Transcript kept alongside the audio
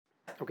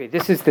Okay,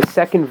 this is the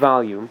second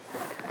volume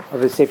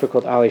of a sefer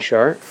called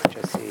Alishar, which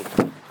I see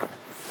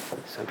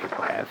some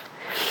people have.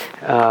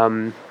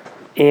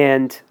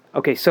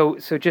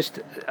 So just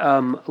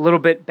a little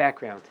bit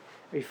background.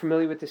 Are you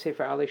familiar with the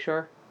sefer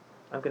Alishar?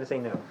 I'm going to say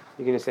no.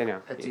 You're going to say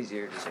no? It's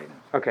easier to say no.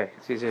 Okay,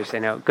 it's easier to say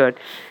no. Good.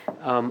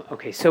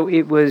 So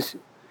it was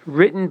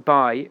written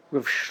by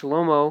Rav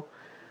Shlomo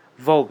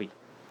Volbe,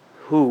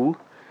 who...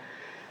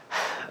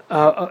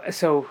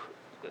 so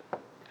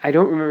I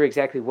don't remember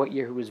exactly what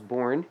year he was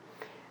born.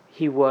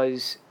 He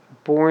was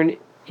born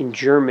in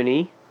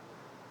Germany,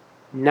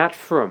 not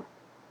from.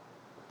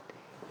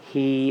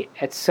 He,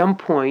 at some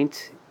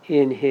point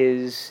in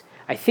his...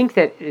 I think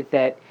that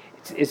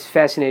it's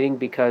fascinating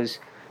because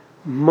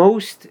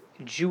most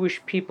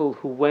Jewish people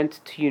who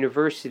went to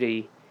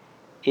university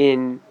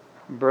in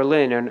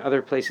Berlin and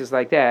other places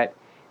like that,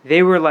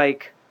 they were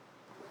like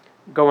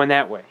going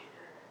that way.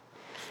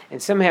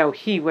 And somehow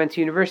he went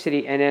to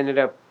university and ended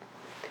up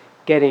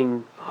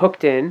getting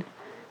hooked in,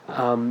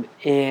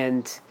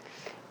 and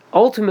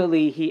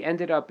ultimately he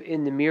ended up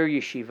in the Mir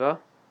Yeshiva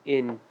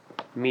in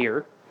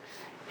Mir,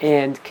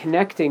 and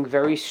connecting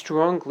very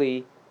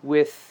strongly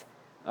with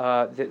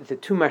the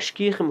two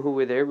mashgichim who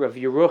were there, Rav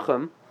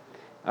Yerucham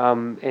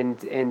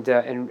and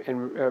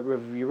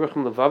Rav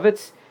Yerucham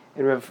Levovitz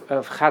and Rav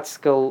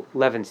Chatzkel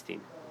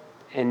Levenstein,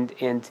 and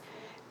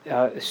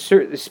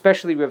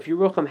especially Rav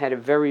Yerucham had a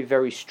very,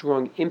 very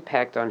strong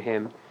impact on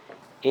him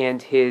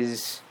and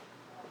his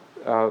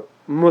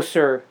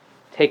Musar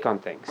take on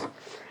things.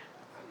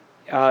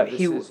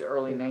 This is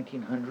early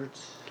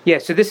 1900s. Yeah,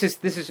 so this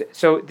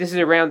is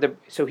around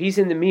so he's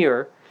in the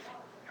Mir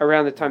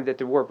around the time that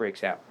the war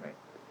breaks out. Right.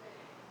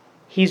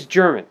 He's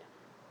German.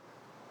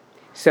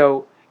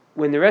 So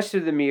when the rest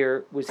of the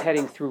Mir was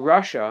heading through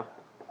Russia,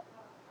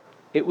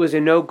 it was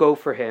a no-go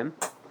for him.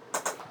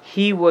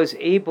 He was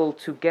able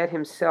to get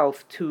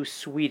himself to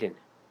Sweden.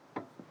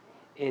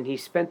 And he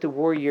spent the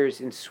war years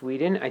in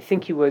Sweden. I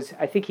think he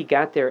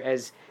got there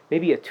as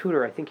maybe a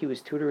tutor. I think he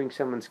was tutoring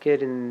someone's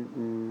kid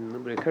in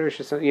Kurdish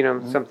or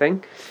something,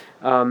 something.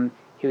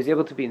 He was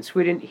able to be in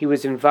Sweden. He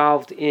was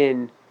involved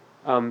in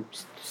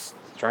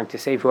trying to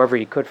save whoever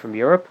he could from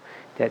Europe.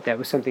 That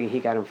was something he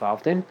got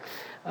involved in.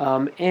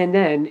 And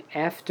then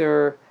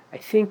after, I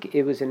think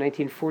it was in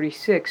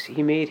 1946,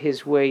 he made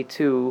his way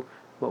to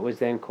what was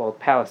then called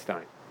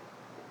Palestine.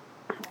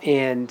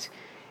 And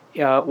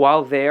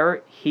while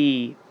there,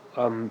 he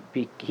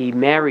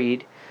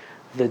married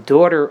the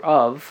daughter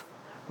of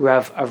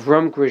Rav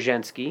Avram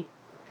Grzhinsky,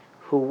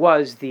 who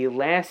was the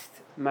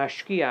last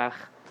mashgiach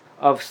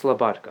of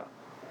Slobodka.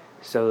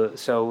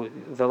 So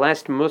the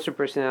last Musar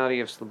personality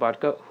of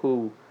Slobodka,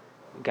 who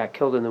got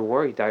killed in the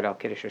war, he died al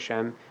Kiddush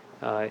Hashem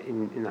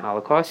in the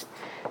Holocaust.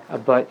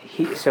 But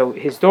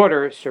his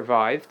daughter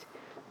survived,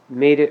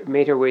 made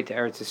her way to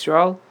Eretz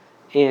Yisrael,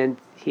 and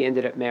he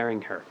ended up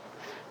marrying her.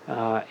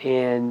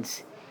 And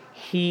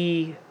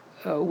he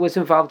was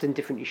involved in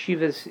different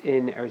yeshivas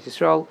in Eretz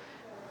Yisrael.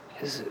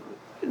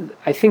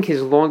 I think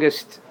his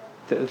longest,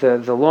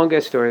 the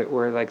longest,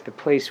 or like the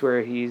place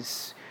where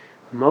he's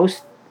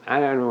most,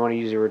 I don't want to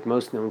use the word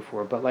most known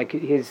for, but like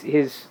his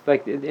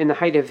like in the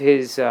height of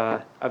his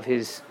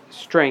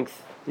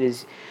strength,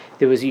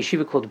 there was a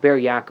yeshiva called Ber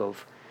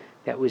Yaakov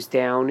that was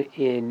down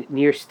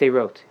near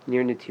Sderot,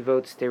 near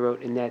Netivot,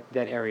 Sderot, in that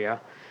area,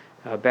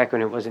 back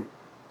when it wasn't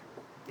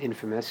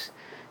infamous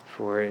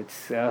for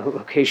its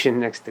location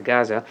next to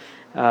Gaza,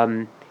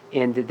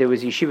 and there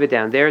was a yeshiva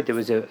down there. It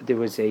was an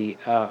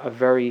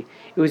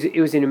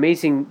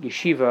amazing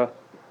yeshiva,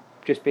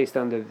 just based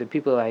on the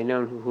people I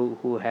know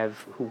who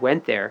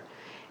went there.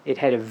 It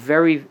had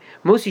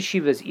most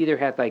yeshivas either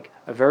had like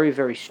a very,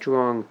 very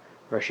strong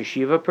Rosh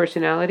Yeshiva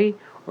personality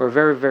or a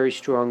very, very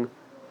strong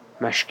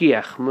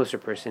Mashgiach Musar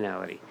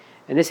personality,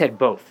 and this had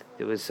both.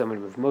 There was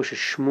someone with Moshe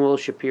Shmuel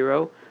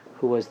Shapiro,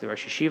 who was the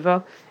Rosh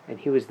Yeshiva, and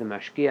he was the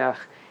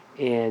Mashgiach,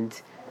 and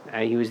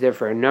he was there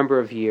for a number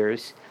of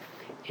years,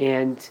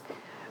 and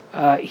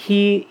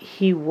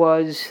he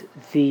was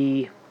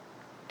the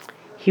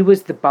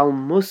Bal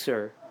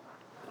Musar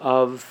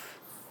of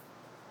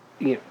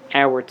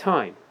our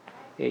time.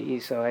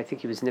 So I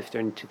think he was nifter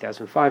in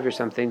 2005 or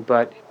something,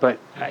 but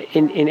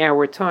in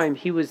our time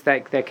he was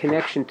that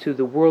connection to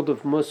the world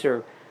of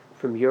Musar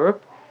from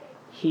Europe.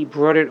 He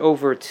brought it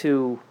over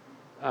to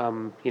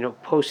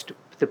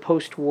the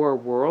post-war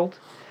world,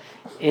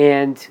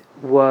 and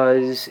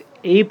was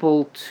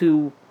able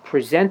to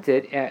present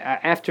it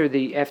after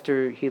he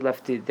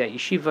left that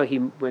yeshiva. He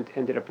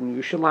ended up in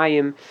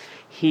Yerushalayim.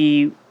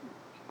 He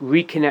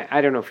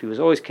I don't know if he was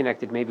always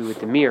connected, maybe with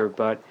the Mir,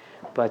 but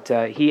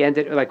he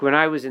ended, like when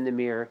I was in the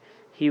Mir,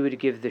 he would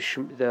give the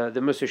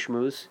Musar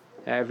Shmuz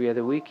every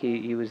other week.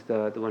 He was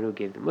the one who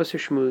gave the Musar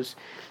Shmuz,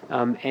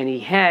 and he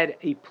had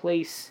a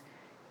place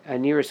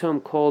near his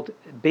home called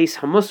Beis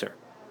HaMusar,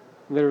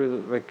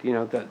 literally like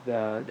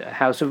the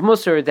house of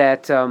Musar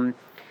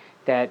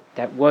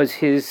that was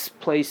his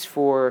place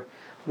for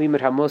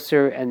Limud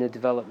HaMusar and the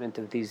development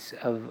of these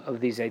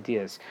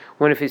ideas.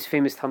 One of his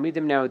famous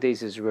Talmidim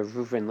nowadays is Rav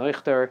Reuven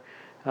Leuchter,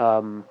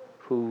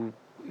 who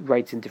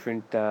writes in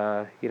different,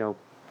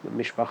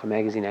 Mishpacha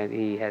magazine.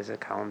 He has a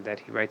column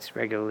that he writes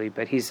regularly,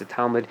 but he's a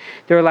Talmud.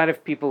 There are a lot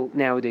of people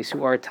nowadays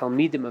who are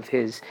Talmidim of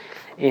his,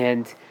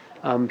 and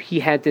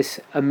he had this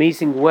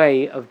amazing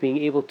way of being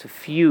able to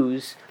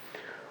fuse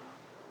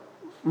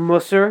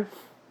Musar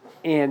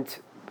and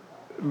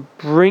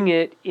bring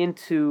it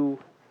into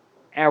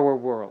our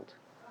world,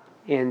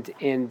 and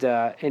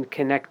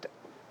connect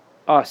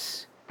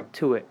us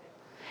to it.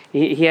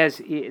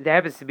 There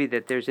happens to be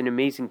that there's an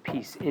amazing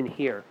piece in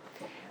here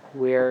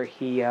where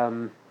he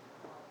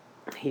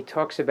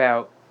talks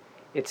about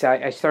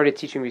I started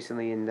teaching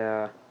recently in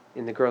the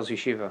girls'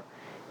 yeshiva,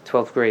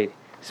 12th grade.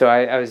 So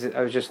I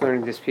was just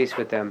learning this piece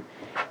with them,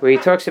 where he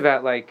talks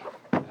about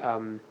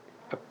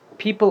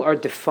people are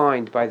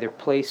defined by their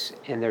place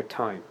and their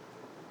time,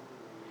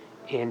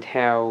 and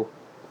how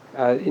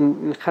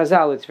in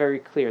Chazal it's very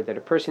clear that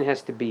a person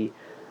has to be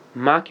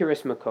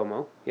makiris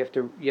makomo. You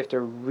have to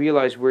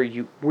realize where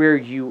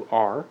you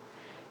are,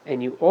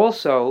 and you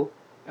also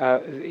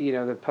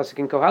the pasuk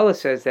in Koheles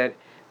says that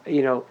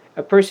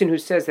a person who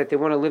says that they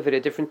want to live at a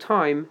different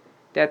time,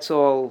 that's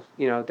all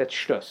that's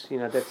shtus,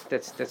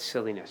 that's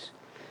silliness.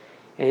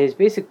 And his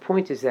basic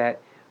point is that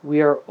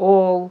we are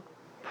all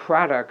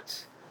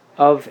products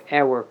of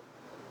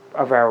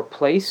our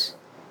place,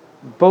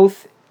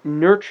 both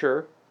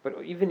nurture,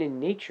 but even in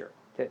nature,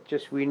 that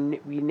just we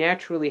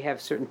naturally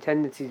have certain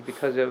tendencies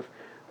because of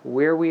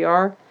where we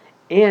are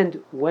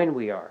and when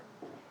we are.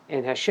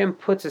 And Hashem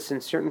puts us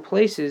in certain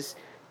places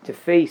to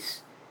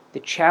face the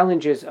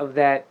challenges of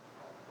that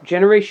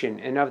generation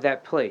and of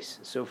that place.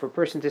 So for a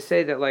person to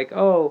say that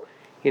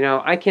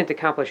I can't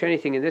accomplish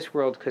anything in this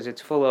world because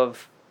it's full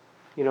of,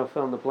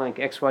 fill in the blank,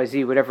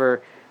 XYZ,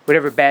 whatever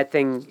bad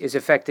thing is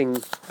affecting,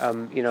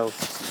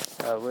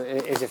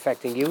 is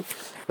affecting you,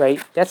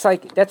 right? That's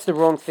the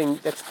wrong thing.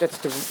 That's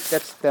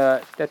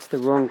the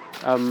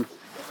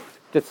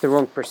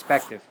wrong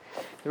perspective.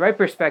 The right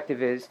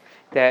perspective is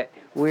that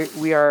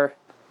we're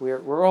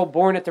all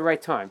born at the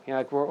right time.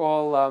 We're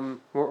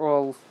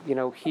all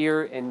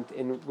here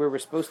and where we're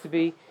supposed to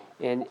be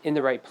and in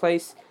the right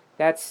place.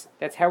 That's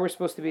how we're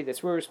supposed to be.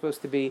 That's where we're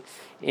supposed to be.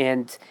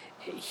 And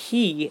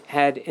he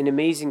had an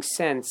amazing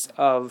sense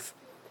of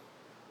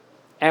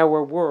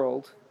our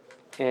world.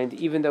 And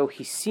even though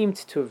he seemed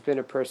to have been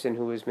a person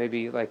who was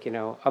maybe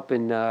up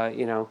in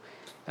a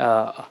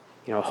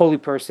holy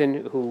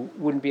person who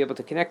wouldn't be able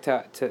to connect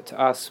to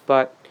us,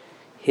 but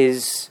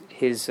his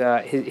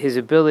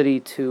ability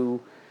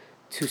to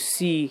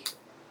see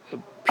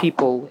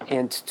people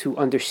and to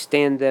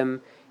understand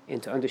them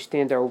and to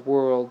understand our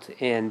world,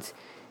 and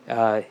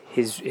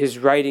his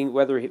writing,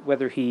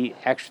 whether he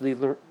actually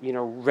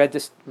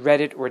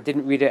read it or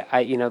didn't read it,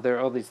 there are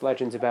all these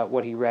legends about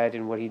what he read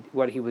and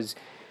what he was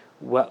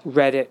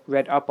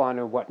read up on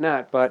or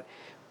whatnot, but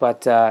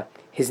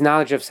his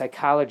knowledge of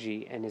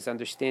psychology and his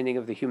understanding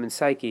of the human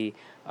psyche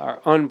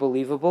are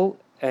unbelievable,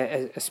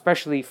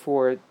 especially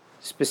for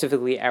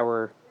specifically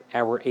our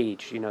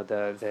age,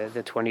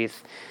 the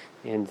 20th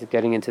and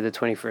getting into the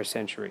 21st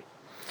century.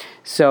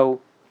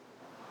 So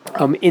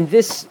in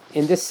this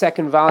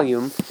second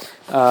volume,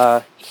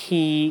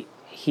 he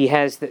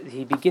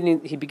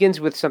begins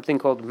with something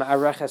called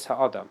Ma'areches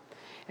Ha'adam,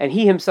 and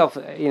he himself,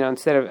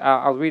 instead of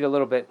I'll read a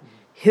little bit.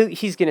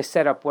 He's going to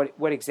set up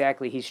what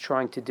exactly he's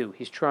trying to do.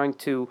 He's trying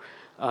to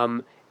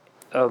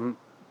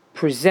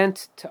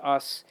present to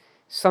us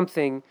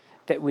something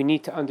that we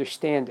need to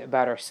understand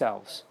about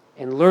ourselves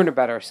and learn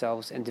about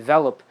ourselves and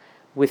develop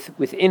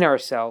within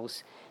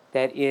ourselves,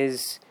 that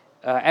is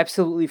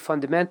absolutely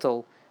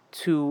fundamental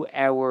to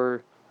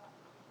our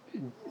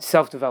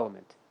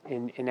self-development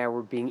and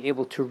our being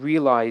able to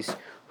realize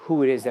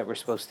who it is that we're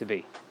supposed to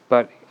be.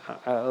 But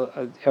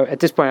at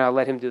this point, I'll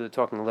let him do the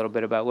talking a little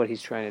bit about what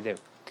he's trying to do.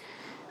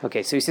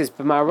 Okay, so he says,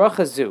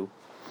 "B'ma'arachazu,"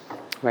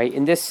 right?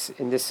 In this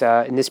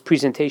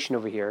presentation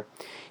over here,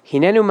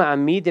 "Hinenu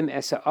ma'amidim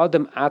esa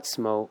adam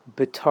atzmo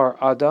betar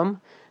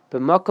adam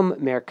b'makom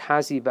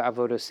merkazi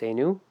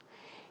ba'avodosenu."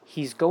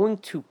 He's going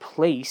to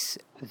place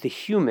the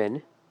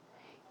human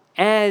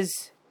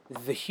as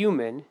the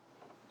human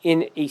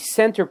in a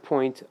center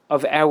point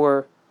of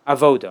our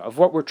avoda, of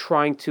what we're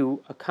trying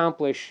to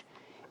accomplish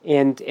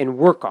and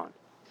work on.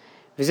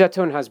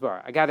 Vizaton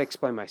hasbar. I got to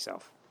explain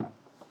myself.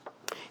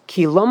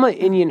 Ki lama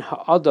inyan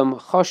ha'adam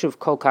chashuv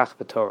kol kach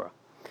b'Torah.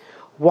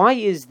 Why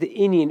is the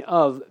inyan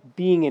of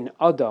being an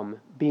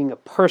adam, being a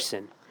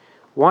person,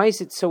 why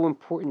is it so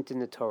important in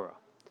the Torah?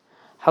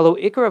 Halo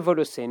ikar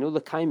avodosenu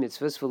l'kai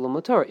mitzvos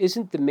v'lo Torah.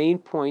 Isn't the main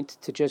point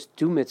to just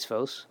do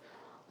mitzvos,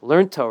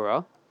 learn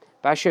Torah?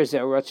 Basher zeh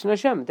ratzon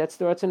Hashem. That's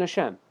the ratzon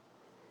Hashem.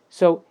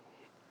 So,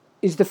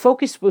 is the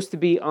focus supposed to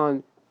be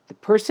on the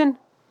person,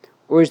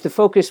 or is the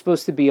focus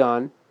supposed to be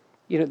on,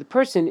 the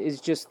person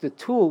is just the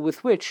tool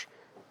with which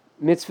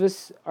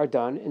mitzvahs are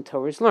done and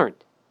Torah is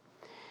learned.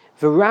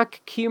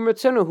 V'rak kiyum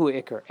ratzonahu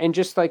ikar, and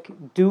just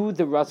do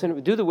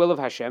the will of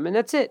Hashem, and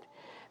that's it.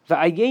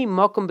 V'ayei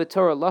makom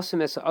b'Torah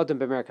lasem es adam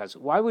b'merkaz.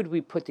 Why would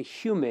we put the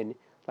human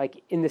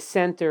in the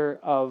center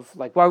of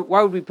why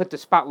would we put the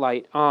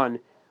spotlight on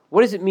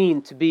What does it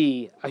mean to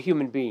be a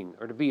human being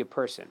or to be a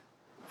person?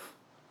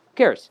 Who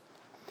cares?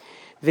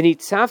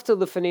 V'nitzavta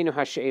lefanenu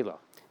hash'ela.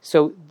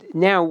 So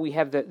now we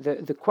have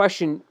the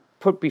question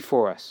put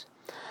before us.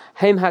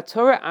 Haim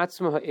haTorah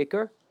atzma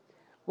ha'ikar.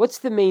 What's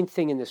the main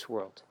thing in this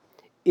world?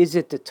 Is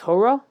it the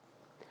Torah,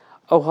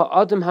 or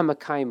ha'adam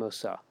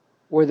hamakayimosa,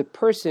 or the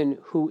person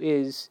who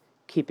is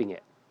keeping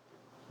it?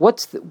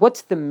 What's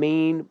the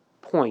main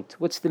point?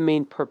 What's the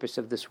main purpose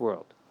of this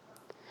world?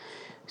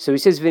 So he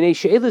says, V'nei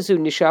she'elazu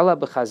nishala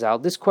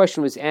b'chazal. This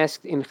question was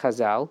asked in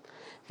Chazal.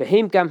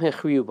 V'heim gam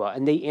hechriyuba,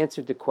 and they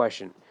answered the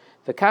question.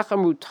 V'kach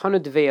amru Tana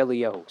Devei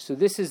Eliyahu. So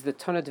this is the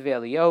Tana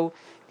Devei Eliyahu.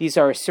 These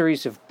are a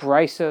series of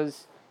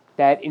brisas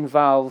that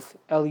involve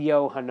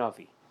Eliyahu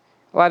Hanavi.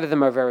 A lot of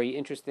them are very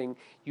interesting.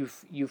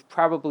 You've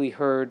probably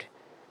heard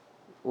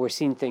or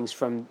seen things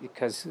from,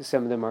 because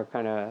some of them are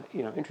kind of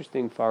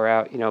interesting, far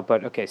out.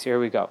 But okay, so here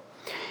we go.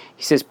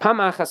 He says, Pam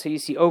achas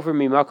hayisi over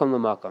mimakom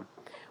lemakom.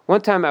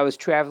 One time I was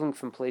traveling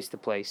from place to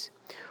place.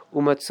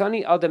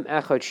 Umatzani adam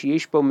echad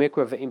sheyesh bo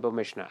mikra ve'im bo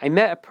mishnah. I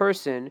met a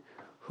person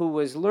who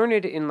was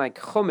learned in like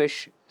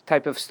Chumash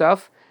type of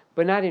stuff,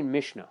 but not in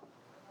Mishnah.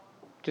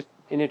 Just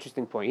an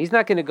interesting point. He's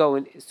not going to go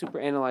and super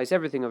analyze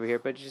everything over here,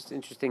 but it's just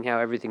interesting how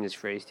everything is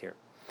phrased here.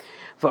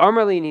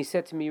 V'amarli, and he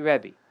said to me,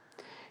 Rebbe,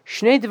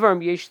 Shnei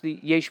devarim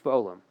yesh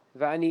ba'olam,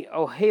 v'ani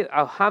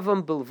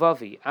ohavam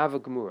bilvavi ava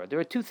gemura. There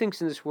are two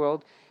things in this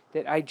world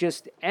that I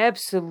just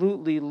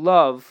absolutely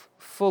love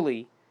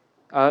fully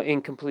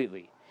and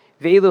completely.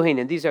 Ve'eluhin,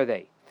 and these are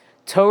they.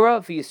 Torah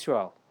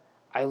v'Yisrael.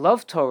 I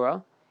love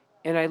Torah,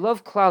 and I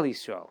love Klal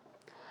Yisrael.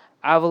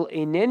 Aval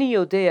eneni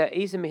yodea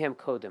eze mehem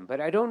kodem, but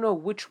I don't know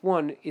which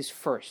one is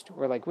first,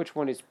 or like which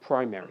one is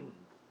primary.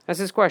 That's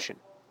his question.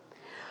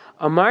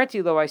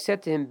 Amarti lo, I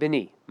said to him,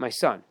 Bini, my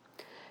son,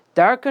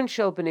 Darkan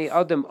shel b'nei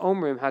adam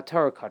omrim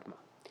haTorah kadma.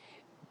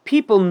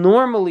 People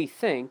normally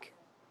think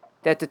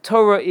that the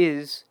Torah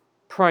is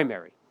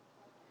primary.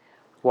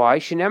 Why?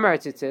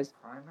 Shinemaretz, it says.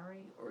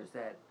 Primary, or is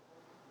that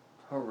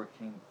Torah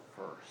came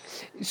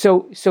first?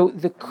 So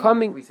the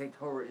coming. We say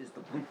Torah is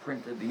the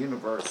blueprint of the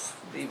universe,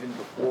 even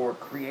before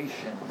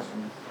creation.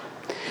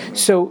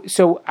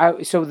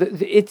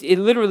 It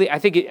literally, I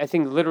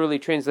think literally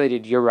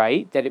translated, you're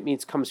right, that it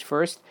means comes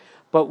first.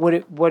 But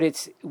what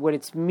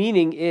its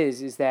meaning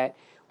is that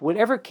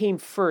whatever came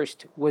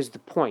first was the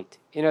point.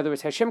 In other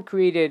words, Hashem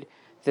created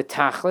the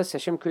tachlis,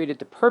 Hashem created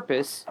the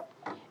purpose,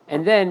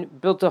 and then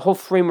built a whole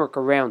framework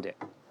around it.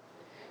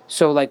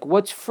 So, like,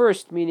 what's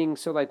first? Meaning,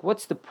 so like,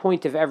 what's the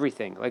point of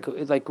everything? Like,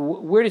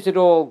 where does it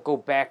all go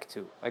back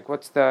to? Like,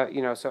 what's the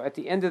So at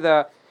the end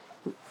of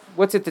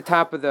what's at the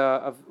top of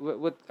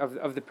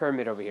the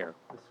pyramid over here?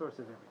 The source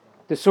of everything.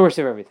 The source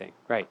of everything,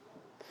 right?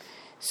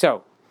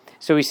 So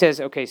he says,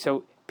 okay,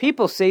 so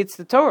people say it's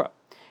the Torah.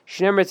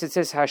 Shnemeretz, it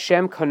says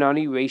Hashem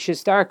Kanani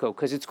Rashis Darko,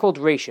 because it's called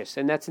Rashis,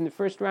 and that's in the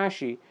first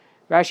Rashi.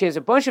 Rashi has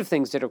a bunch of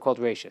things that are called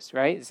Rashis,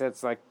 right? So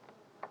it's like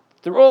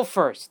they're all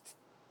first,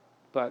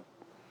 but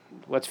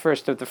what's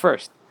first of the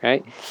first,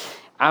 right?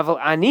 Aval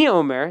ani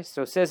omer,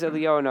 so says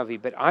Eliyahu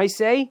Navi, but I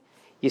say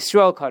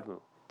Yisrael kadmu,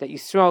 that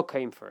Yisrael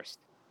came first.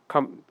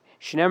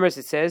 Shnemeretz,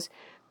 it says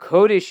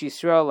Kodesh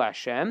Yisrael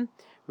Hashem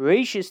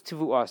Rashis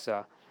Tivu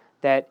Asa,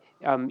 that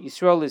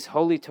Yisrael is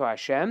holy to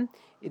Hashem,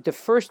 the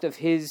first of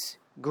His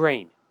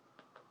grain.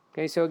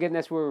 Okay, so again,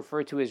 that's what we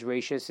refer to as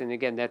Rashis, and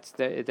again,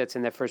 that's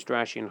in that first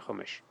Rashi in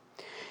Chumash.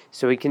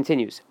 So he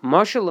continues,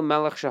 Mashal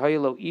Melech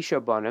Shahayilo Isha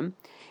Banim.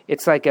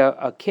 It's like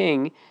a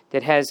king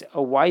that has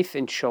a wife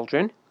and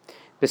children,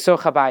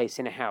 B'soch habayis,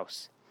 in a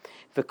house.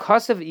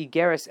 V'kasav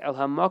igeres el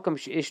hamakam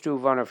she'ishtu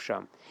vanav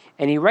sham.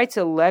 And he writes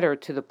a letter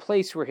to the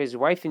place where his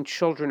wife and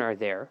children are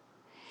there.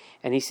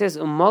 And he says,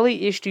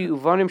 Umali ishtu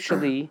uvanim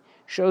shali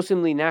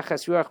shosim li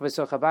nachas ruach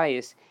b'soch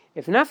habayis.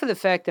 If not for the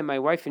fact that my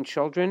wife and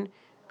children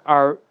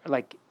are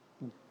like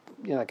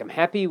I'm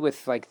happy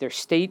with like their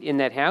state in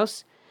that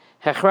house,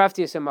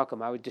 hechrafti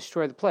esamakam, I would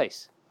destroy the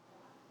place.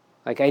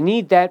 Like I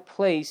need that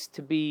place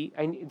to be.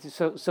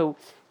 So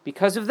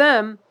because of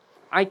them,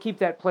 I keep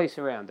that place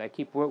around. I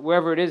keep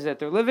wherever it is that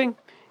they're living.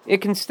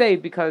 It can stay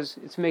because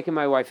it's making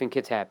my wife and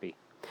kids happy.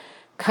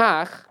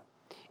 Kach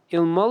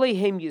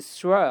ilmolehem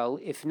Yisrael.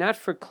 If not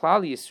for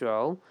Klal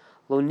Yisrael,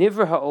 lo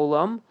nivra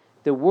ha'olam,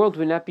 the world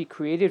would not be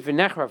created.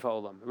 V'nechrav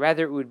ha'olam,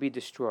 rather it would be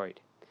destroyed.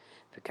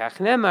 V'kach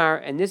nemar,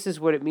 and this is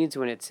what it means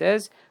when it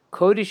says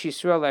Kodesh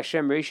Yisrael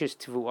Hashem Rashis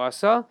Tivu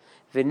Asa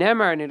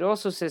v'nemar, and it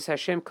also says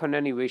Hashem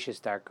Konani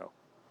Rashis Darko.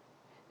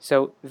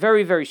 So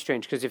very, very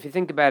strange, because if you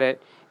think about it,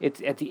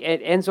 it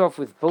ends off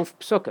with both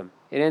psukim.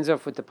 It ends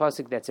off with the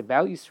pasuk that's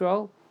about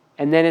Yisrael,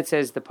 and then it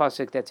says the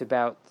pasuk that's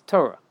about the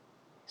Torah.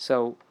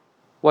 So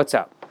what's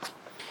up?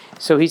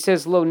 So he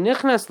says Lo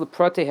nichnas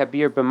leprote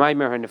habir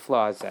b'maimer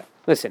hanifla hazeh.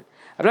 Listen,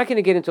 I'm not going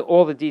to get into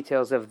all the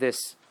details of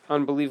this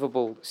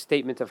unbelievable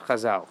statement of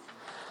Chazal.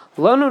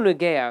 Lanu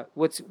negea,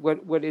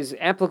 what is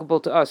applicable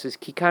to us is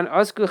kikan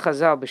asku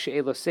Chazal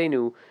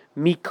b'she'elosenu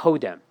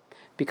mikodem,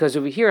 because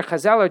over here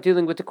Chazal are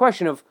dealing with the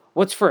question of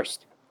what's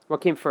first,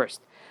 what came first.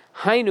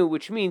 Hainu,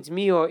 which means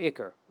mi or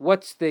ikar.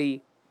 What's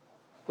the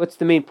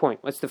main point?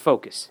 What's the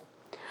focus?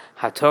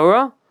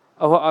 HaTorah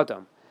o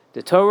ha'adam,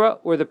 the Torah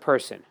or the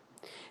person.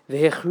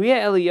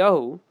 V'hechriya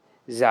Eliyahu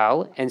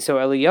Zal, and so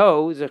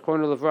Eliyahu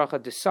Zechron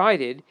Levracha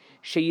decided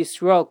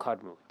Yisrael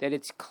kadmu, that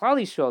it's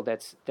Klal Yisrael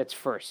that's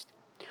first.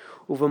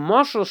 Uva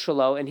mashal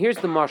shalo, and here's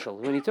the mashal.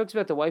 When he talks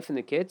about the wife and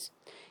the kids,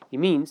 he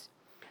means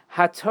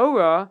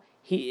HaTorah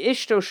hi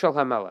ishto shel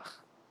hamelech.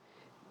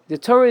 The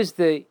Torah is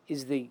the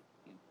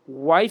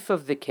wife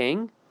of the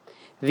king.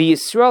 The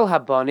Yisrael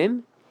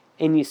habanim,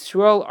 and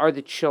Yisrael are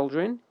the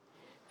children.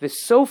 The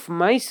sof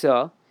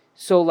maisa,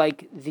 so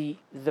like the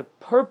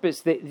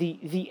purpose,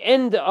 the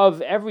end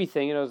of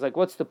everything. You know, it's like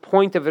what's the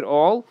point of it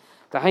all?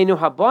 The hainu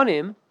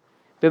habanim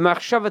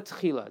b'machshava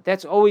tchila.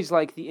 That's always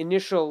like the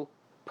initial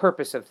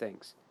purpose of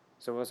things.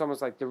 So it's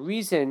almost like the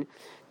reason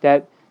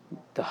that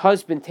the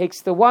husband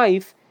takes the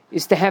wife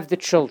is to have the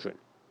children.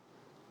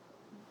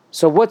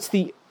 So what's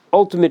the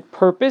ultimate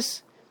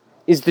purpose?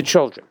 Is the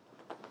children.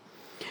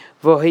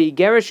 And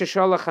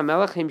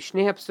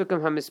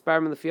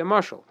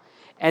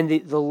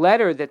the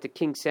letter that the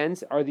king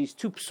sends are these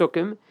two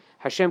psukim.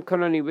 Hashem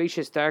kanani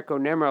reishis darko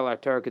nemar al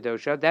Torah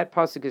kadosha. That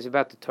pasuk is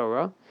about the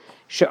Torah.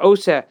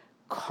 She'osa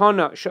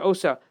kana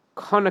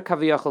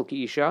kaviyachol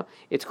kiisha.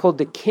 It's called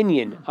the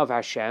kinyan of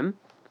Hashem,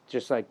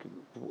 just like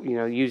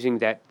using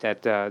that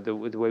the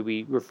way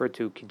we refer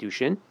to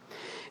kedushin.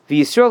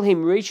 The Yisrael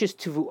him reishis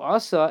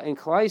tivuasa, and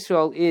Klal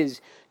Yisrael is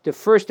the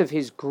first of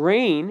his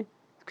grain,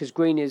 because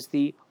grain is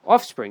the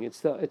offspring.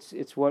 It's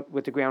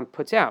what the ground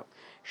puts out.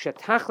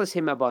 Shatachlis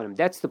him abanim.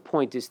 That's the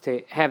point, is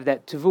to have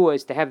that tevua,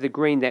 is to have the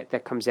grain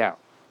that comes out.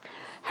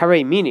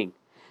 Hare, meaning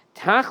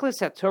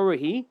tachlis haTorah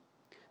hi.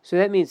 So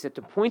that means that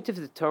the point of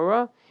the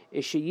Torah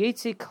is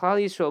sheyetzi Klal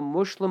Yisrael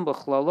mushlam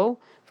b'chlalo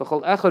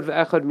v'chol echad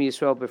v'echad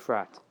miYisrael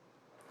b'frat.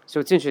 So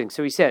it's interesting.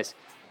 So he says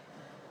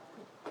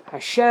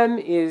Hashem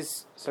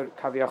is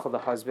Kaviyachol the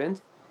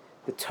husband,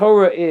 the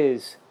Torah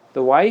is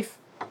the wife,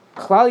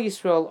 Klal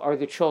Yisrael are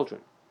the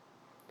children.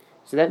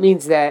 So that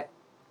means that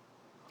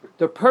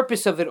the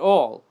purpose of it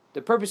all,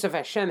 the purpose of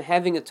Hashem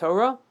having a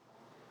Torah,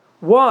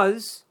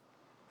 was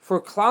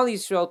for Klal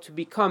Yisrael to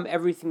become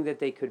everything that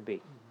they could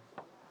be.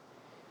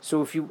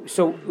 So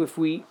if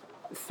we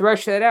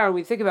thresh that out and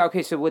we think about,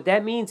 okay, so what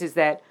that means is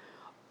that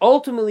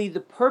ultimately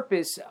the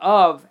purpose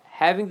of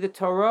having the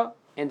Torah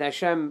and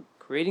Hashem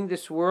creating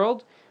this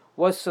world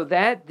was so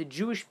that the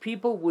Jewish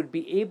people would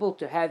be able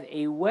to have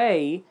a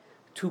way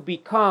to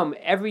become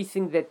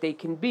everything that they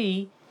can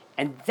be,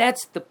 and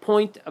that's the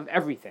point of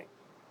everything.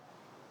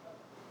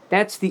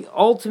 That's the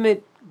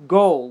ultimate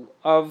goal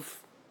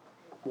of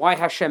why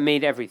Hashem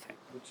made everything.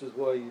 Which is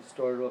why you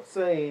started off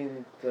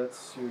saying you're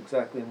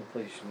exactly in the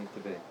place you need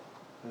to be.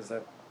 Is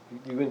that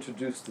you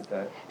introduced it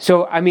that?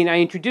 So I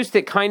introduced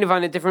it kind of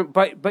on a different,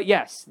 but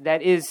yes,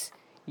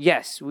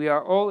 yes, we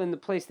are all in the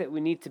place that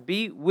we need to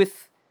be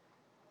with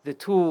the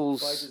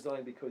tools. By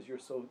design, because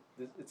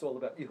it's all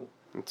about you.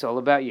 It's all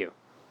about you.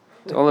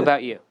 It's all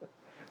about you.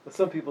 But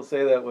some people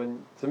say that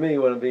when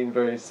I'm being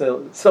very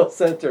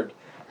self-centered.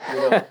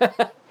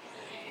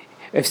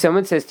 If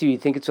someone says to you, "You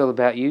think it's all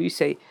about you," you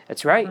say,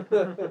 "That's right.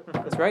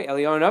 That's right."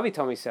 Eliyahu Navi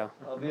told me so.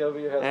 I'll be over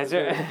your house. That's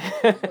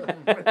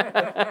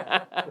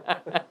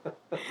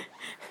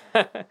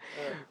right.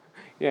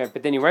 Yeah,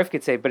 but then your wife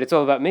could say, "But it's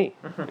all about me."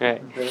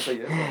 Right.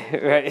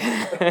 Right.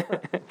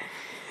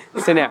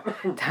 So now,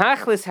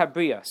 tachlis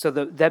habriya. So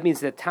that means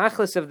the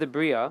tachlis of the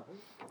bria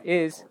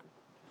is.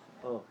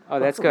 Oh,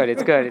 that's good.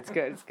 It's good. It's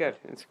good. It's good.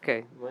 It's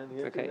okay.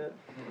 It's okay.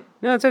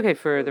 No, it's okay.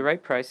 For the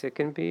right price, it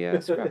can be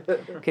scrubbed.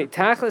 Okay,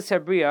 tachlis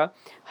habriya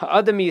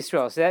ha'adam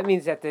Yisrael. So that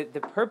means that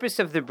the purpose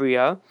of the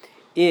bria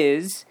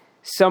is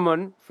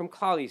someone from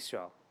Klal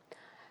Yisrael.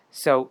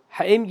 So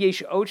ha'im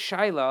yesh od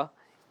shaila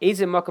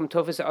eze makam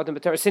tofes ha'adam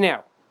b'Torah. So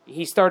now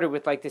he started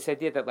with this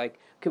idea that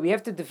okay, we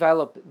have to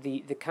develop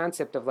the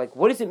concept of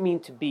what does it mean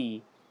to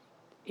be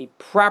a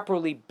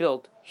properly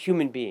built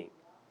human being.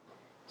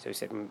 So he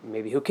said,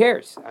 maybe who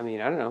cares? I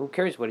don't know, who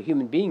cares what a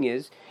human being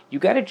is? You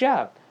got a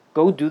job.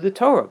 Go do the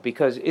Torah,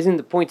 because isn't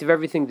the point of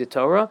everything the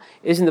Torah?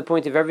 Isn't the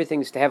point of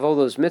everything is to have all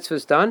those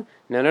mitzvahs done?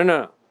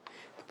 No.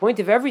 The point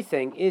of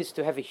everything is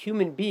to have a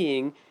human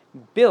being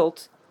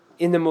built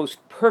in the most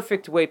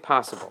perfect way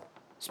possible.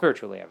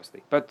 Spiritually,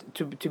 obviously, but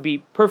to be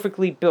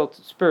perfectly built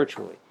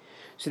spiritually.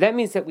 So that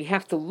means that we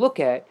have to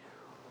look at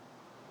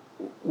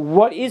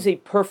what is a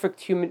perfect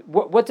human,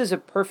 what does a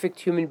perfect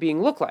human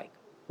being look like?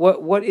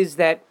 What is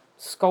that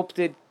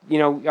sculpted,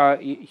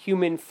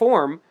 human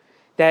form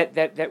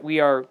that we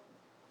are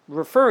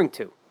referring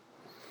to?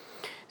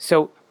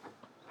 So,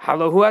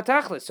 halahu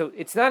atachlis. So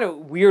it's not a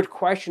weird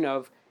question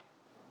of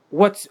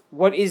what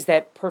is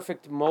that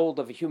perfect mold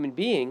of a human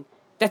being.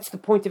 That's the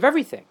point of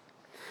everything.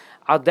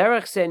 Al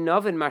derech se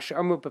novin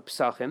mashamru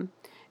b'psachim,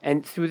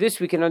 and through this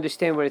we can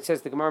understand what it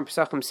says. The Gemara in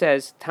Pesachim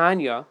says,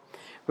 Tanya,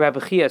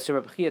 Rabbi Chia. So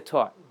Rabbi Chia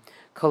taught.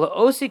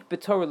 Somebody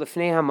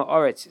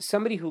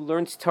who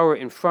learns Torah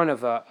in front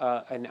of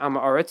an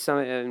Amaretz,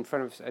 in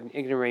front of an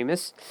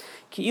ignoramus,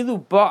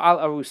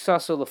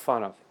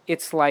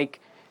 it's like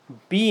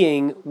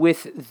being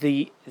with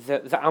the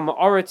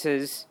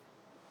Amaretz's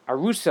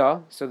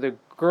Arusa, so the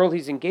girl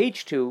he's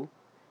engaged to,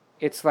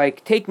 it's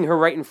like taking her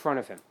right in front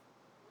of him.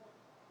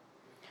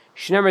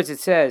 Shneimar, it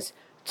says,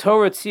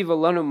 Torah tziva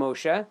lanu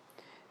Moshe.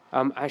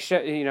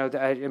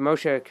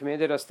 Moshe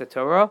commanded us the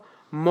Torah.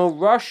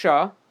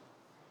 Morasha,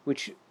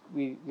 which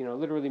we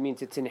literally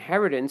means its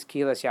inheritance,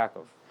 Kilas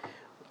Yaakov.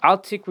 Al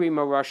tikri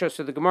Morasha.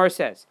 So the Gemara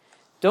says,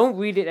 don't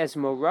read it as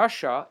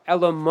Morasha,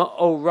 ela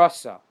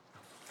ma'orasa.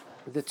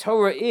 The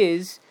Torah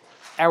is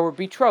our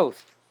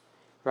betrothed,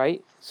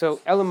 right?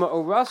 So ela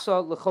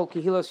ma'orasa l'chol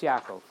Kihilas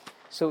Yaakov.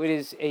 So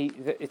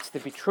it's the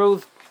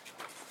betrothed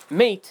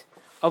mate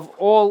of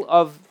all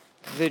of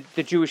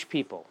the Jewish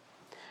people.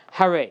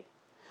 Hare.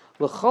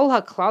 L'chol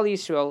ha'klal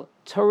Yisrael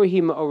Torah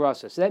hi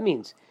ma'orasa. So that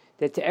means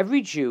that to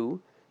every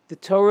Jew, the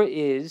Torah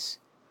is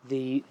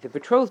the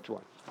betrothed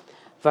one.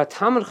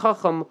 V'tamid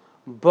chacham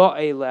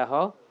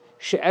ba'eleha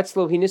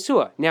she'etzlo hi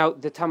nesua. Now,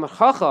 the Talmid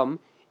Chacham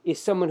is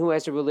someone who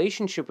has a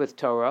relationship with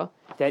Torah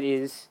that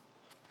is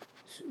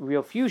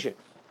real fusion.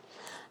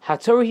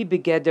 HaTorah hi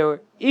begeder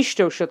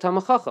ishto shel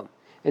Talmid Chacham.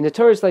 And the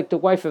Torah is like the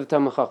wife of the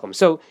Talmid Chacham.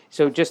 So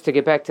just to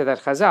get back to that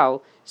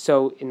Chazal,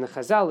 so in the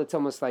Chazal, it's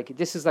almost like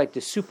this is like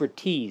the super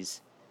tease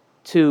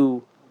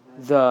to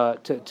the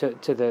Amaretz.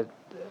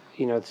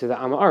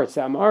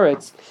 The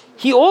Amaretz,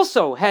 he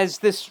also has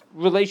this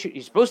relation.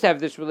 He's supposed to have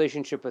this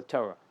relationship with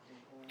Torah,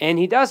 and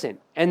he doesn't.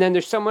 And then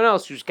there's someone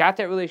else who's got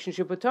that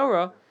relationship with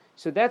Torah.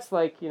 So that's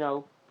like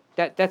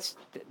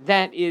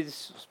that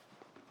is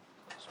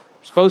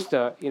supposed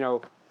to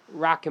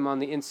rock him on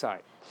the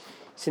inside.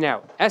 So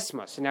now,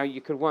 Esma. So now you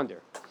could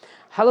wonder,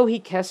 Halo hi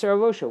keser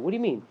avosha. What do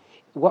you mean?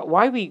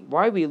 Why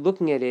are we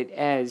looking at it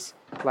as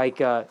like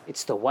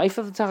it's the wife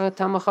of the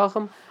Talmid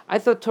Chacham? I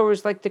thought Torah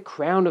is like the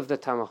crown of the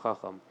Talmid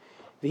Chacham.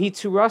 V'hi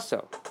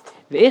tzuraso.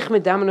 V'ich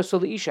medamano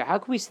l'isha. How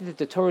can we say that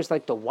the Torah is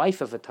like the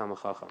wife of a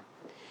Talmid Chacham?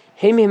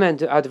 Heim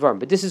advar.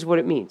 But this is what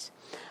it means.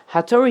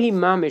 HaTorah hi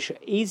mamish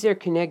ezer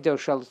kenegdo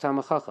shel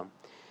Talmid Chacham.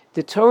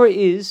 The Torah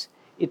it's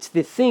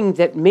the thing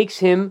that makes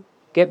him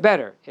get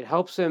better. It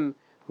helps him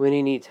when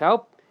he needs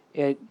help.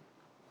 It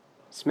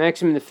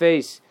smacks him in the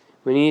face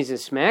when he needs a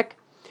smack.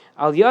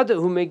 Al yada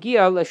hu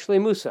megia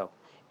l'shleimuso,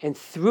 and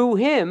through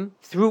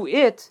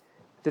it,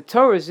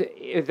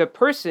 the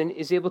person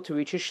is able to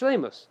reach his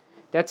shleimus.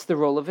 That's the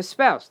role of a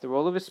spouse. The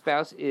role of a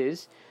spouse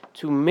is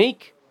to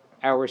make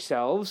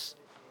ourselves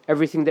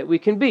everything that we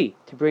can be,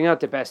 to bring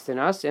out the best in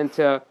us, and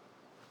to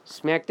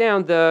smack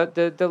down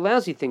the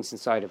lousy things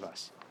inside of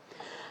us.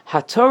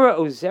 HaTorah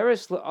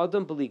ozeres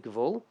la'adam b'li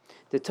gvul.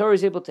 The Torah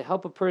is able to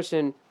help a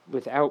person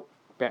without,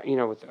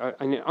 with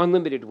an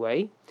unlimited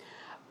way.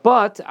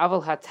 But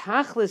aval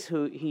hatachlis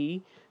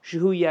he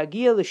shehu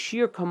yagia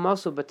l'shir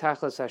kamaso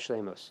b'tachlis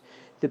hashlemos.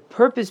 The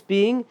purpose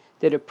being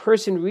that a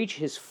person reach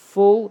his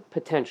full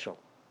potential.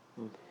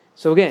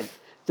 So again,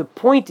 the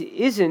point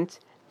isn't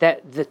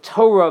that the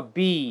Torah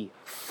be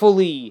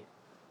fully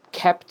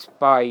kept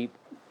by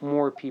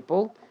more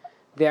people.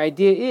 The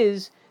idea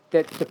is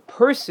that the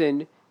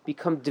person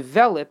become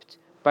developed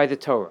by the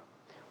Torah,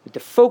 with the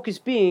focus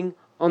being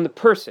on the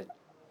person.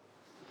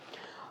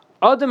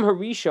 Adam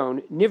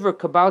Harishon Nivra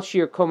Kabal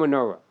Shir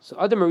Komanora. So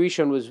Adam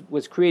Harishon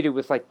was created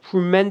with like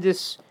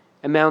tremendous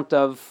amount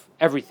of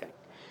everything.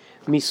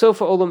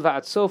 Misofa Olam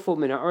Va'at Sofa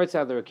Min Ha'aretz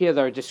Ad L'Rakia.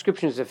 There are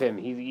descriptions of him.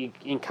 He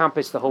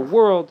encompassed the whole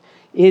world.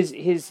 His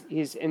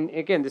and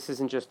again, this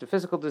isn't just a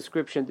physical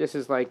description. This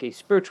is like a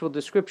spiritual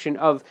description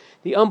of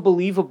the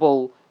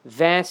unbelievable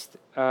vast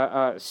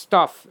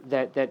stuff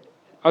that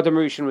Adam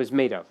Harishon was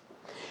made of.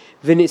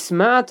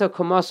 V'nisma'ata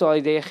komaso al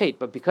yidei chet.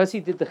 But because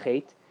he did the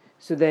chet,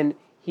 so then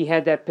he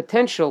had that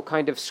potential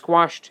kind of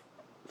squashed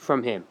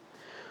from him.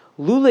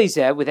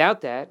 Lulezeh,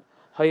 without that,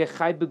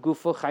 hayachai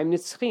begufo chaim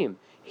nitzchim.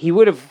 He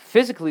would have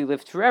physically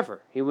lived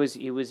forever.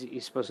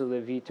 He's supposed to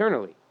live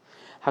eternally.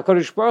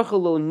 Hakadosh Baruch Hu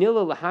lo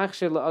nila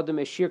lahachsher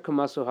laadam eshir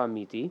kamaso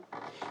hamiti.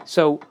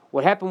 So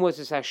what happened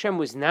was Hashem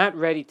was not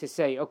ready to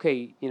say,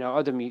 okay,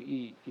 Adam,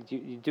 you're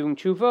doing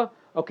tshuva.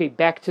 Okay,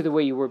 back to the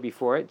way you were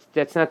before.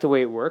 That's not the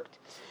way it worked.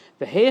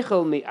 The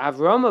heichel mi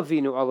Avram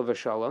Avinu alav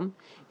hashalom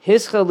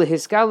hischel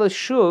lehiskala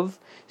shuv.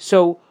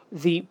 So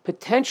the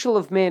potential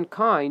of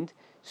mankind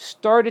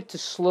started to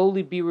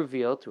slowly be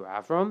revealed through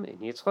Avram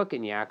and Yitzchak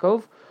and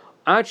Yaakov.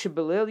 Ad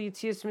shebelel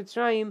yitzias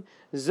Mitzrayim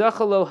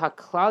zachalo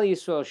haklal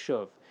Yisrael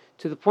shuv.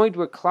 To the point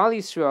where Klal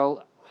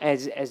Yisrael,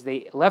 as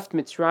they left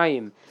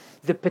Mitzrayim,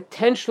 the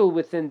potential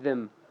within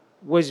them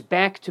was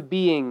back to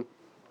being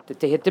that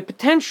they had the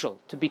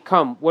potential to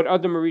become what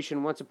Adam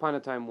Harishon once upon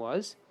a time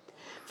was.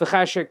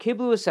 V'chasher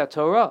kiblu es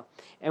haTorah,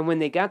 and when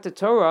they got the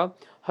Torah,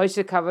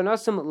 ha'iseh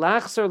kavanasam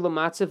lachzar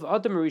l'matzav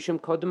Adam Harishon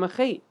kodem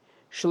achet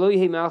shelo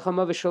yehei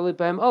malchama v'shelo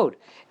b'hem od.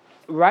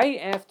 Right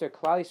after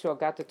Klal Yisrael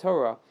got the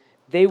Torah,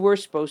 they were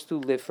supposed to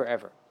live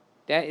forever.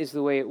 That is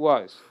the way it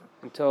was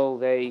until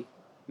they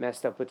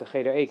messed up with the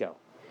Cheder Egel.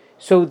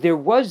 So there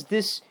was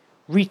this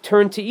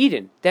return to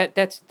Eden. That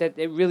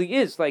it really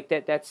is like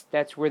that.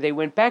 That's where they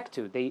went back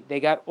to. They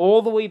got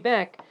all the way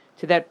back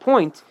to that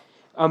point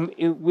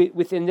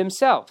within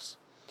themselves.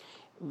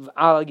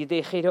 But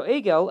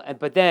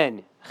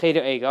then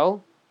Cheder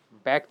Egel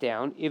back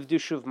down. Ivdu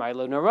shuv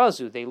ma'ilo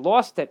narazu. They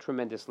lost that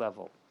tremendous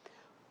level.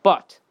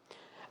 But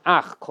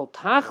Ach, kol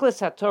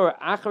tachlis haTorah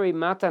acharei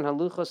matan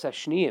haluchos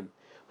hashniyim.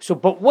 So,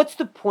 but what's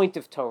the point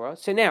of Torah?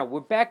 So now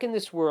we're back in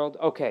this world.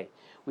 Okay,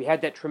 we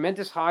had that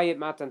tremendous high at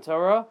Matan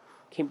Torah,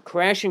 came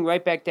crashing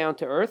right back down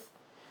to earth.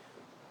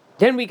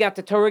 Then we got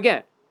the Torah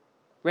again,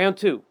 round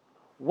 2.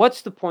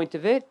 What's the point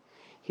of it?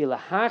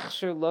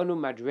 Hilahachser lonu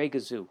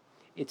madregazu.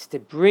 It's to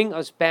bring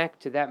us back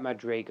to that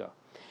madrega.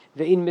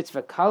 Ve'in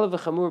mitzvah kala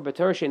v'chamur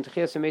b'Torah she'en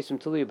tchias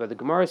hamesim tuliya. But the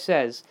Gemara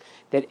says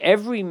that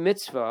every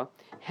mitzvah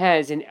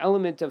has an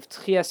element of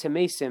tchias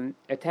hamesim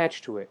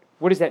attached to it.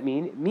 What does that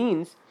mean? It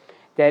means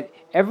that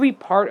every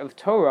part of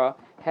Torah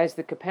has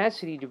the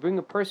capacity to bring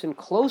a person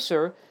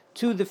closer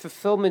to the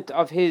fulfillment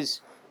of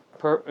his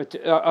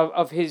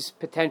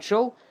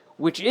potential,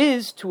 which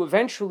is to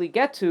eventually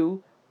get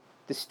to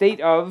the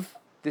state of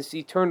this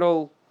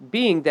eternal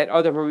being that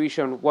Adam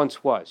HaRishon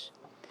once was.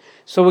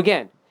 So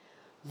again,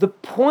 the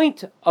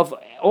point of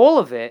all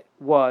of it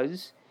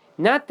was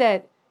not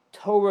that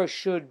Torah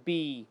should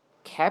be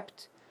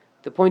kept.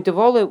 The point of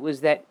all of it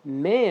was that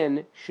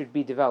man should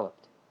be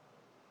developed.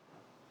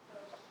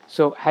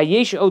 So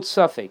hayesh ot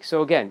safek.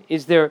 So again,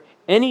 is there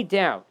any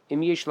doubt?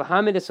 Im yesh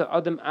lahamid es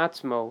adam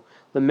atzmo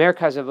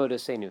lemerkaz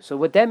avodasenu. So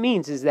what that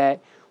means is that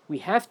we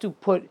have to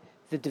put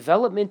the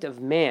development of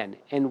man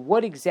and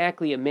what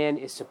exactly a man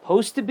is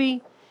supposed to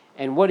be,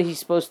 and what he's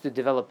supposed to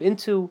develop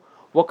into,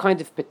 what kind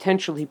of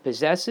potential he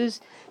possesses.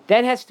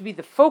 That has to be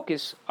the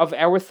focus of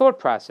our thought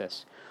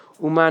process.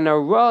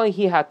 Umanara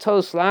hi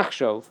hatos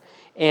lachshov,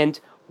 and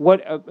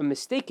what a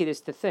mistake it is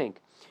to think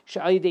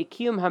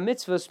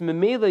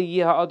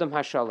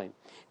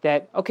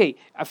that, okay,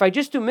 if I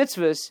just do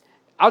mitzvahs,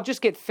 I'll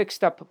just get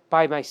fixed up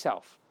by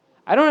myself.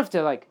 I don't have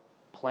to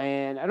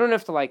plan. I don't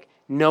have to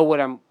know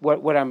what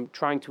I'm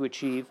trying to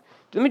achieve.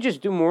 Let me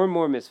just do more and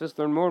more mitzvahs,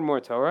 learn more and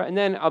more Torah, and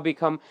then I'll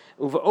become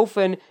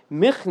uvaofen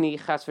michni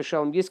chas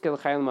v'shalom yiskel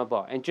chayil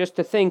maba. And just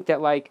to think that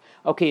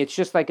okay, it's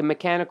just like a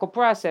mechanical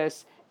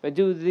process. If I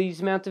do these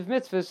amount of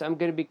mitzvahs, I'm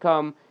going to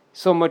become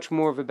so much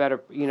more of a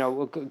better,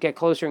 get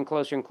closer and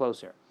closer and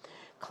closer.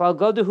 Klal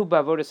godahu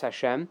b'avodas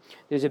Hashem.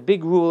 There's a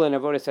big rule in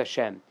avodas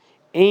Hashem.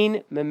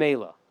 Ein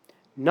memela.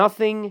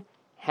 Nothing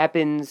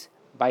happens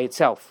by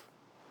itself.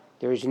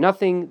 There is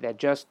nothing that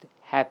just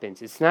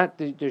happens. It's not.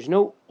 There's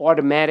no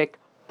automatic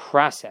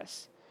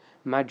process.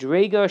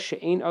 Madrega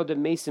she'ein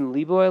adam mesim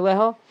libo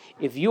eleha.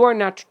 If you are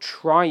not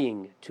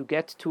trying to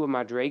get to a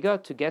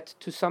madrega, to get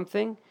to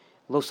something,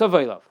 lo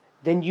savaylov,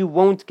 then you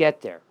won't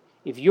get there.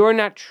 If you're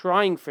not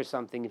trying for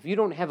something, if you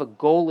don't have a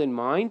goal in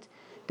mind,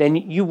 then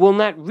you will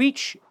not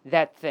reach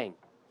that thing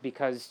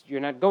because you're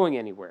not going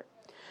anywhere.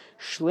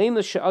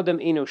 Shleimus she'adam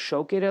eino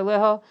shoket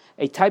eleha,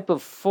 a type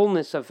of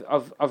fullness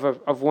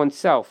of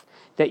oneself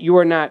that you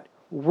are not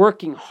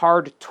working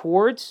hard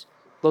towards,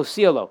 lo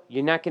sialo,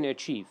 you're not going to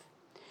achieve.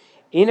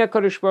 It's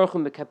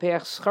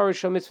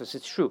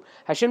true.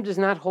 Hashem does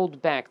not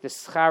hold back the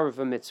schar of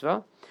a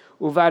mitzvah.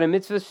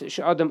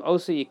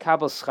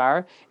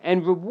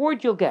 And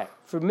reward you'll get.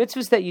 For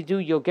mitzvahs that you do,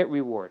 you'll get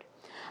reward.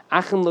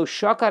 But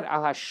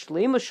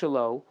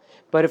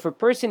if a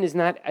person is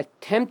not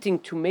attempting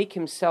to make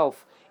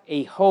himself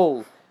a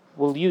whole,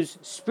 we'll use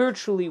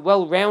spiritually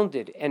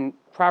well-rounded and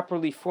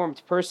properly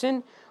formed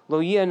person,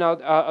 you're not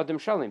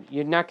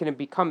going to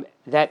become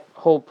that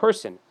whole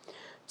person.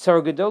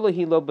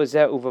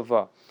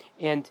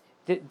 And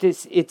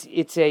it's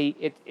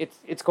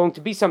going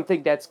to be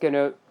something that's going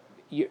to,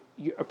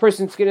 a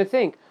person's going to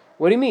think,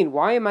 what do you mean?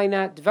 Why am I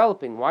not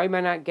developing? Why am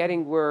I not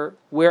getting where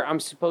I'm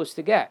supposed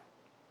to get?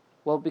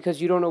 Well, because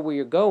you don't know where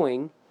you're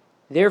going,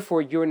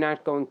 therefore you're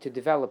not going to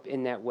develop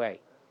in that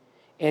way.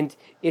 And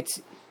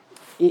it's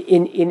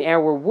in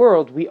our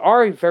world, we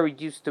are very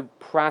used to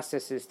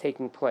processes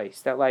taking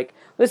place. That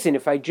listen,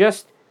 if I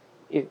don't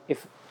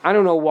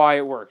know why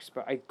it works,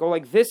 but I go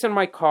like this in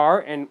my car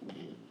and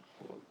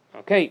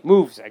okay, it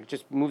moves. I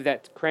just move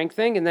that crank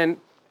thing and then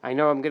I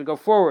know I'm going to go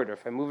forward. Or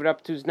if I move it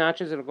up 2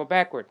 notches, it'll go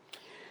backward.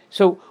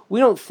 So we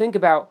don't think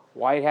about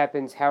why it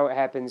happens, how it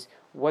happens,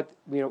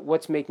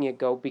 what's making it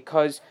go,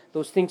 because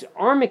those things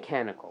are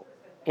mechanical.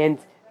 And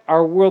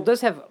our world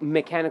does have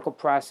mechanical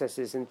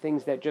processes and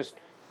things that just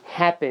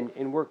happen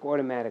and work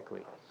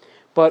automatically.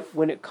 But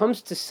when it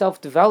comes to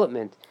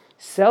self-development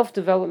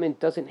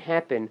doesn't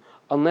happen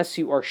unless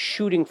you are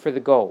shooting for the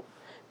goal,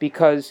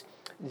 because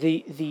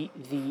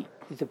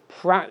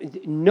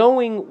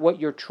knowing what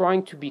you're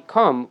trying to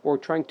become or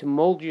trying to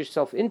mold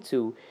yourself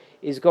into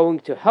is going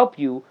to help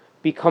you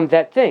become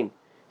that thing.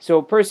 So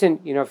a person,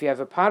 if you have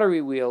a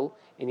pottery wheel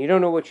and you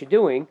don't know what you're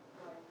doing,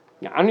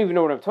 I don't even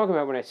know what I'm talking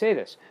about when I say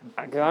this.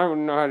 I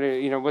don't know how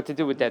to, what to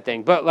do with that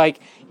thing. But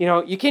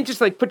you can't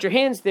just put your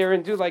hands there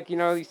and do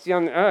you see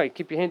you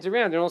keep your hands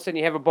around and all of a sudden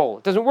you have a bowl.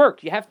 It doesn't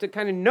work. You have to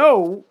kind of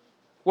know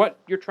what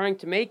you're trying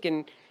to make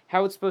and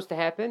how it's supposed to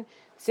happen.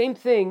 Same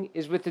thing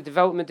is with the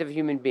development of a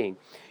human being.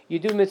 You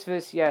do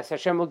mitzvahs, yes,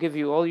 Hashem will give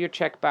you all your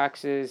check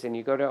boxes and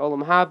you go to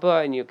Olam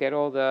Haba and you'll get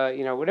all the,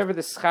 whatever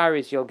the schar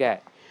is you'll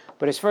get.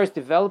 But as far as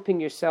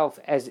developing yourself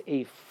as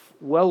a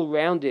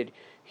well-rounded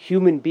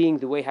human being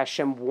the way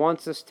Hashem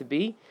wants us to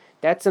be,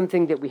 That's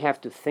something that we have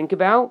to think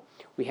about.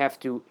 We have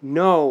to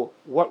know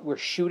what we're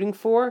shooting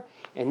for,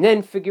 and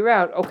then figure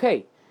out,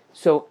 okay,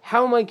 so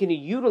how am I going to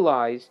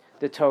utilize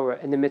the Torah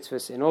and the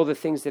mitzvahs and all the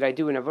things that I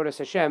do in Avodas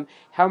Hashem?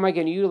 How am I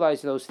going to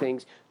utilize those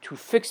things to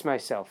fix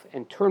myself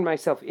and turn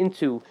myself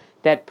into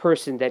that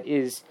person that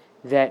is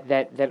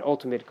that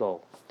ultimate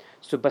goal?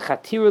 So,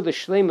 b'chatira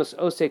l'shleimus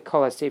oseh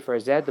kol hasefer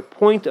hazeh. The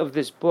point of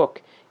this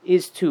book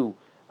is to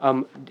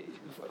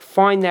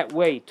find that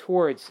way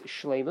towards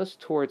shleimus,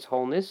 towards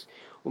wholeness.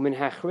 Umin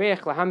hachreich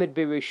lahamid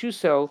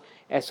bereshuso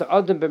as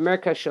adam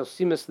b'merkaz shel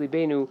simas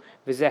libenu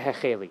v'zeh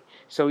hecheli.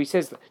 So he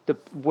says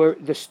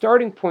the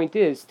starting point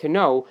is to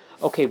know,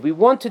 okay, we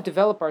want to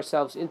develop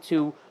ourselves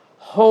into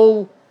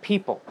whole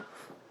people.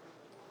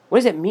 What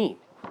does that mean?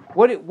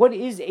 What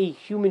is a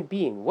human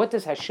being? What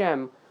does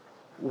Hashem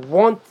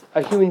want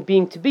a human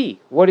being to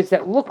be? What does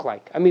that look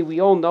like? I mean, we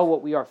all know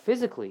what we are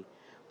physically,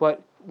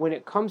 but when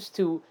it comes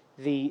to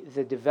the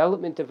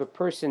development of a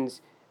person's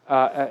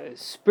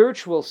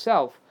spiritual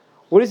self,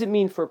 what does it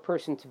mean for a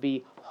person to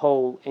be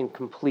whole and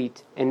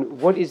complete? And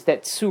what is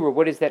that surah?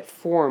 What is that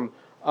form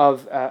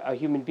of a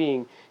human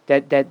being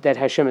that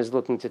Hashem is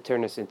looking to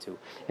turn us into?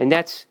 And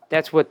that's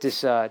what this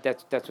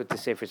that's what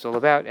this sefer is all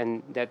about.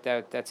 And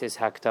that's his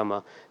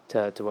hakdama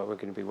to what we're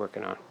going to be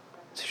working on.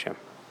 It's Hashem.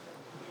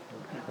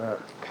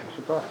 What's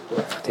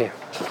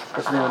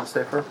the name of the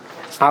sefer?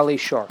 Ali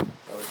Shar.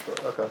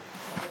 Okay.